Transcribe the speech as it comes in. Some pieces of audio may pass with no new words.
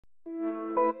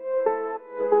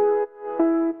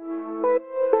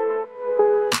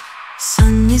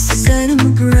Sun is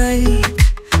setting bright,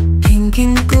 pink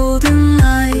and golden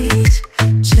light.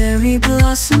 Cherry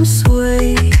blossoms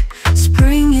sway,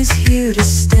 spring is here to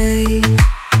stay.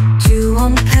 Dew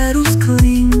on petals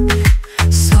cling,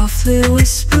 softly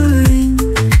whispering.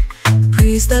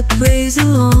 Breeze that plays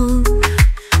along,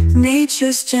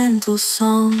 nature's gentle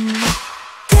song.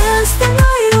 Dance the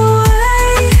night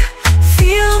away,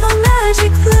 feel the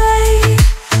magic play.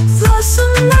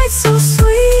 Blossom night so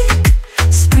sweet,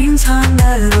 springtime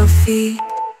at our feet.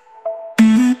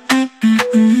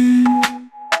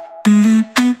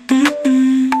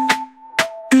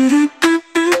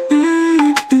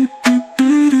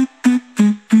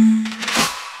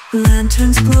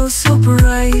 Lanterns glow so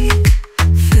bright,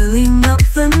 filling up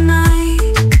the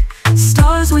night.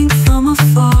 Stars wink from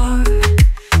afar,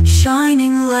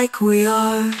 shining like we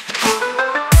are.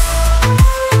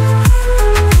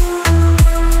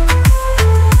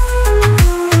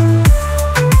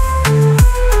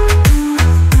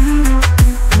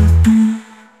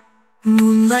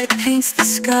 Moonlight paints the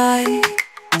sky,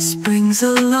 spring's a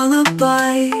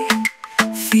lullaby.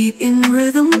 Feet in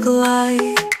rhythm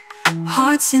glide,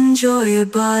 hearts enjoy a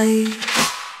bite.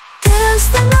 Dance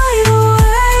the night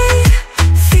away,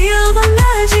 feel the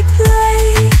magic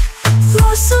play.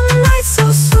 Blossom night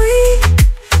so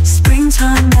sweet,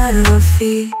 springtime at our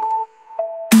feet.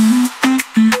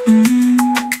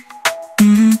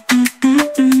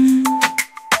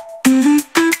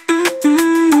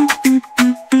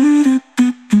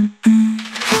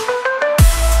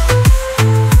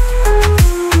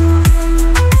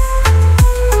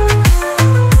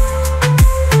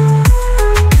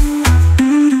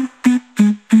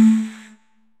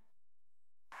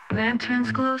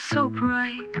 Lanterns glow so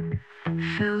bright,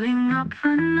 filling up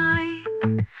the night.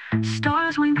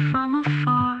 Stars wink from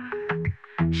afar,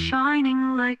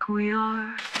 shining like we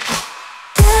are.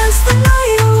 Dance the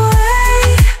night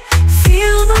away,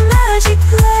 feel the magic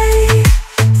play.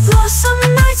 Blossom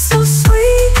night so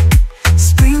sweet,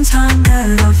 springtime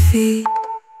at our feet.